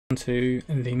to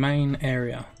the main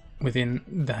area within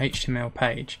the HTML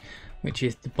page, which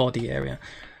is the body area.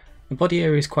 The body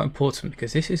area is quite important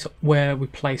because this is where we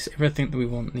place everything that we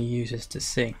want the users to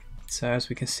see. So as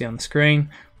we can see on the screen,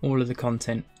 all of the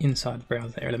content inside the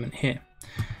browser element here.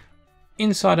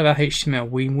 Inside of our HTML,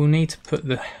 we will need to put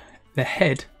the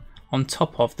head on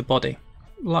top of the body.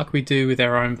 Like we do with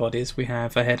our own bodies, we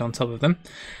have a head on top of them.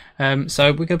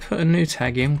 So we're going to put a new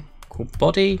tag in called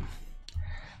body,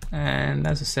 and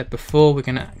as I said before, we're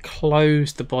going to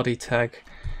close the body tag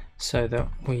so that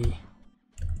we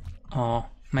are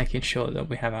making sure that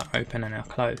we have our open and our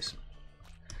close.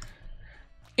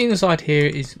 Inside here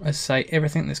is, as I say,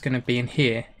 everything that's going to be in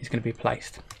here is going to be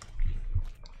placed.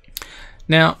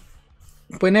 Now,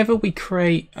 whenever we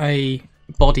create a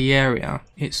body area,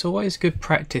 it's always good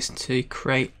practice to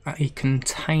create a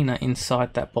container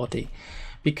inside that body,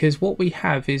 because what we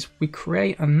have is we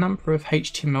create a number of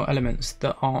HTML elements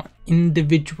that are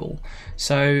individual.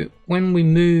 So when we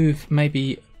move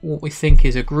maybe what we think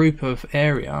is a group of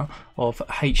area of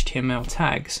HTML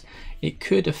tags, it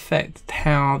could affect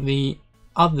how the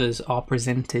others are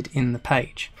presented in the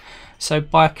page. So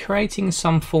by creating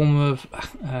some form of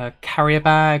carrier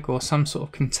bag or some sort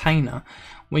of container,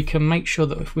 we can make sure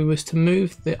that if we was to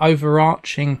move the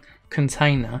overarching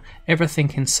container,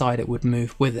 everything inside it would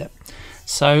move with it.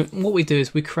 So what we do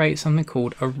is we create something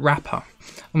called a wrapper,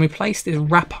 and we place this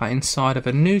wrapper inside of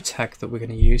a new tag that we're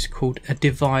going to use called a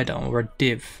divider or a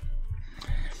div.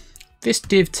 This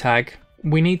div tag,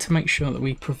 we need to make sure that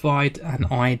we provide an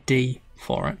ID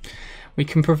for it. We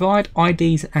can provide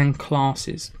IDs and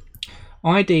classes.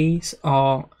 IDs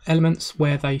are elements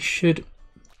where they should,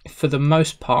 for the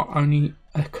most part, only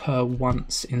occur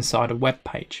once inside a web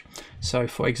page. So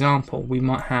for example, we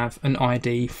might have an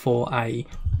ID for a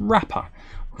wrapper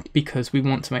because we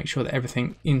want to make sure that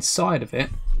everything inside of it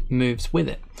moves with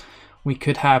it. We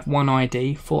could have one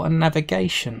ID for a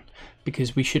navigation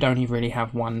because we should only really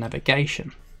have one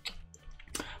navigation.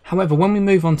 However, when we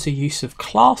move on to use of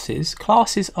classes,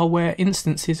 classes are where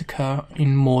instances occur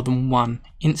in more than one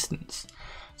instance.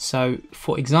 So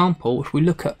for example, if we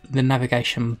look at the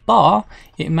navigation bar,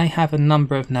 it may have a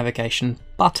number of navigation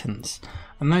buttons,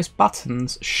 and those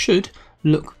buttons should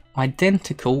look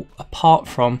identical apart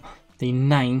from the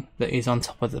name that is on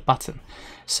top of the button.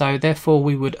 So therefore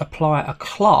we would apply a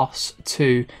class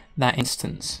to that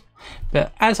instance.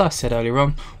 But as I said earlier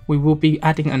on, we will be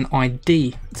adding an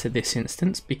ID to this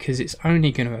instance because it's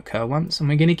only going to occur once, and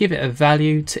we're going to give it a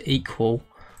value to equal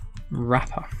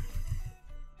wrapper.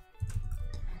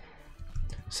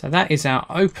 So that is our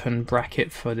open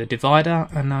bracket for the divider,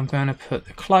 and I'm going to put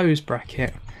the close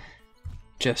bracket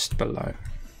just below.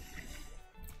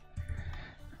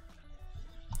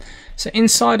 So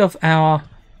inside of our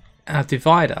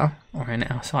divider, or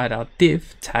inside our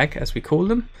div tag as we call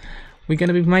them, we're going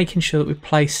to be making sure that we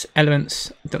place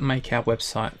elements that make our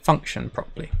website function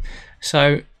properly.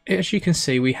 So as you can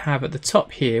see, we have at the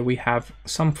top here, we have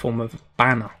some form of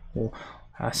banner or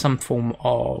some form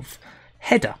of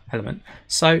header element.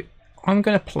 So I'm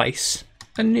going to place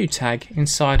a new tag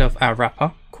inside of our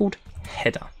wrapper called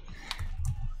header.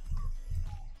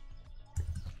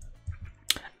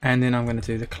 And then I'm going to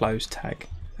do the close tag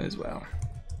as well.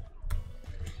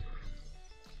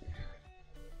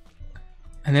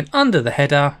 And then under the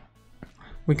header,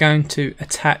 we're going to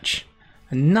attach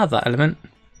another element,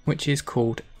 which is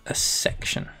called a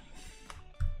section.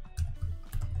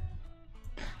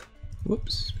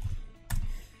 Whoops.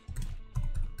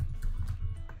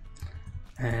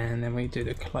 And then we do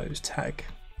the close tag.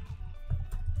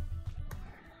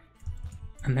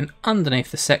 And then underneath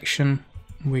the section,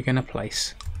 we're going to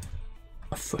place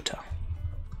a footer.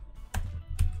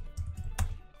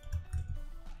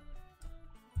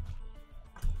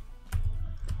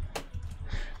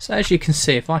 So as you can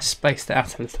see, if I space that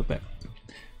out a little bit,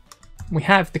 we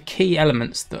have the key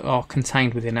elements that are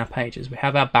contained within our pages. We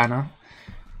have our banner,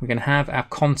 we're going to have our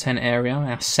content area,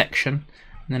 our section,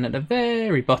 and then at the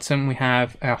very bottom we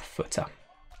have our footer.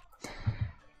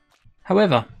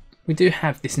 However, we do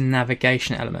have this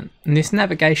navigation element, and this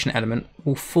navigation element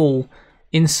will fall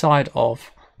inside of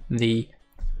the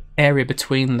area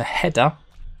between the header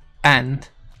and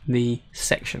the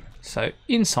section. So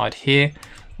inside here,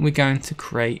 we're going to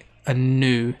create a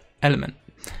new element,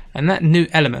 and that new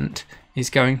element is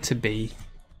going to be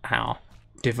our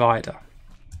divider.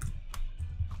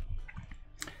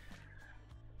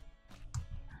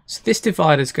 So this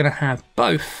divider is going to have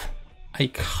both a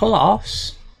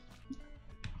class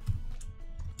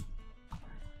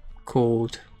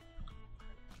called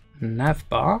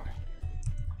navbar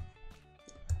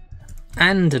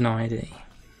and an ID,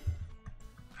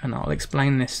 and I'll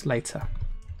explain this later.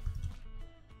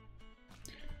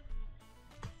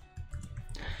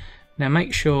 Now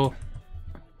make sure,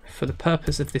 for the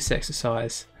purpose of this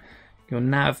exercise, your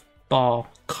nav bar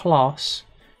class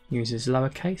uses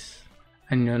lowercase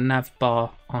and your nav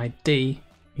bar ID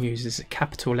uses a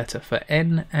capital letter for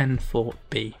N and for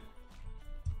B.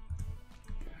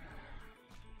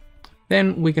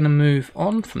 Then we're going to move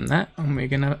on from that and we're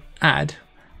going to add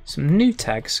some new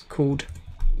tags called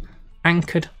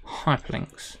anchored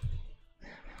hyperlinks,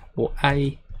 or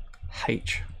ahref.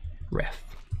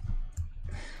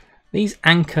 These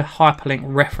anchor hyperlink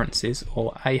references,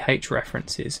 or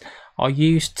references, are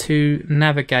used to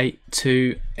navigate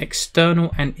to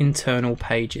external and internal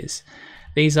pages.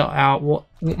 These are what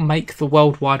make the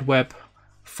World Wide Web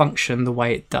function the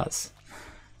way it does.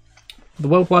 The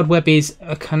World Wide Web is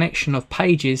a connection of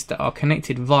pages that are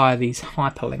connected via these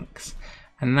hyperlinks,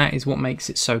 and that is what makes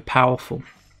it so powerful.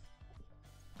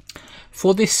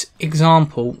 For this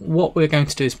example, what we're going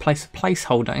to do is place a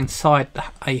placeholder inside the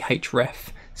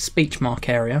href speech mark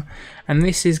area, and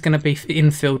this is going to be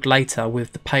infilled later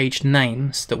with the page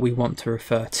names that we want to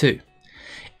refer to.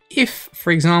 If, for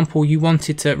example, you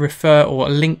wanted to refer or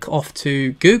link off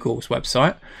to Google's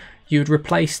website, you would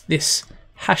replace this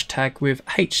hashtag with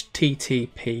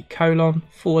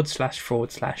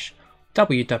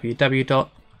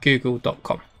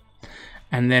http://www.google.com,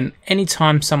 and then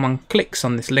anytime someone clicks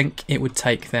on this link, it would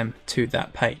take them to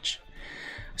that page.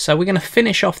 So we're going to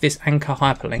finish off this anchor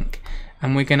hyperlink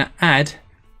and we're going to add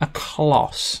a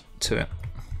class to it,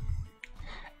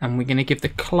 and we're going to give the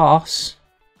class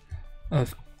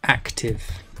of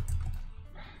active,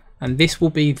 and this will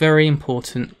be very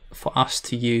important for us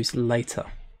to use later.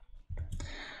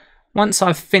 Once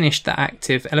I've finished the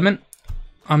active element,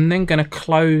 I'm then going to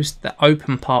close the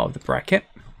open part of the bracket,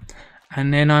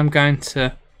 and then I'm going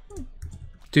to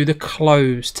do the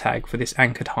close tag for this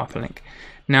anchored hyperlink.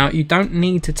 Now you don't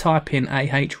need to type in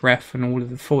ahref and all of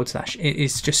the forward slash, it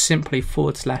is just simply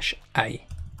 /a,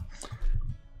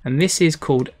 and this is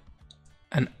called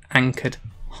an anchored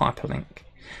hyperlink.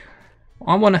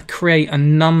 I want to create a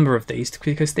number of these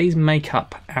because these make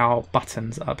up our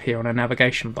buttons up here on a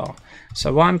navigation bar.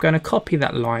 So I'm going to copy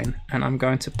that line and I'm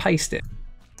going to paste it.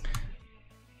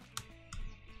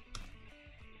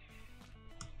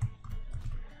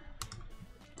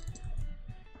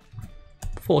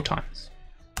 Four times.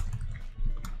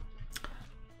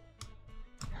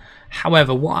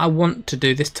 However, what I want to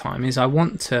do this time is I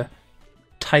want to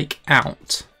take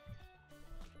out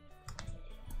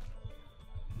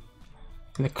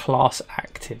the class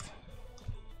active.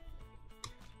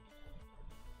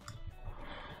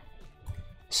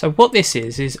 So what this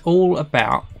is all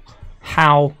about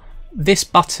how this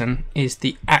button is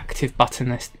the active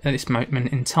button at this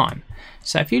moment in time.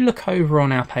 So if you look over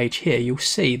on our page here, you'll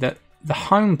see that the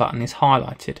home button is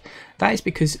highlighted. That is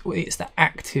because it's the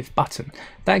active button.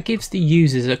 That gives the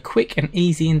users a quick and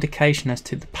easy indication as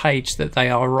to the page that they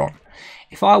are on.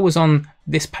 If I was on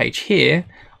this page here,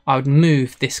 I would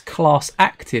move this class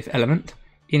active element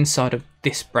inside of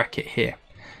this bracket here.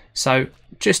 So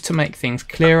just to make things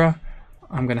clearer,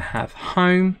 I'm going to have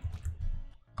home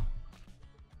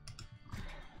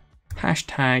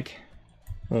hashtag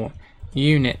or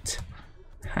unit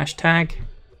hashtag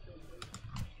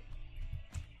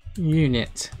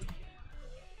unit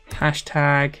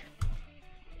hashtag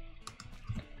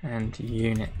and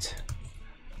unit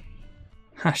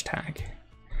hashtag.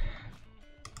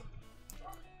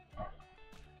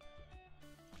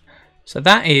 So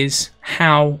that is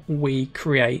how we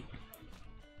create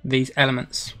these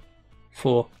elements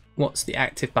for what's the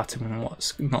active button and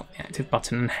what's not the active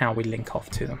button, and how we link off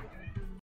to them.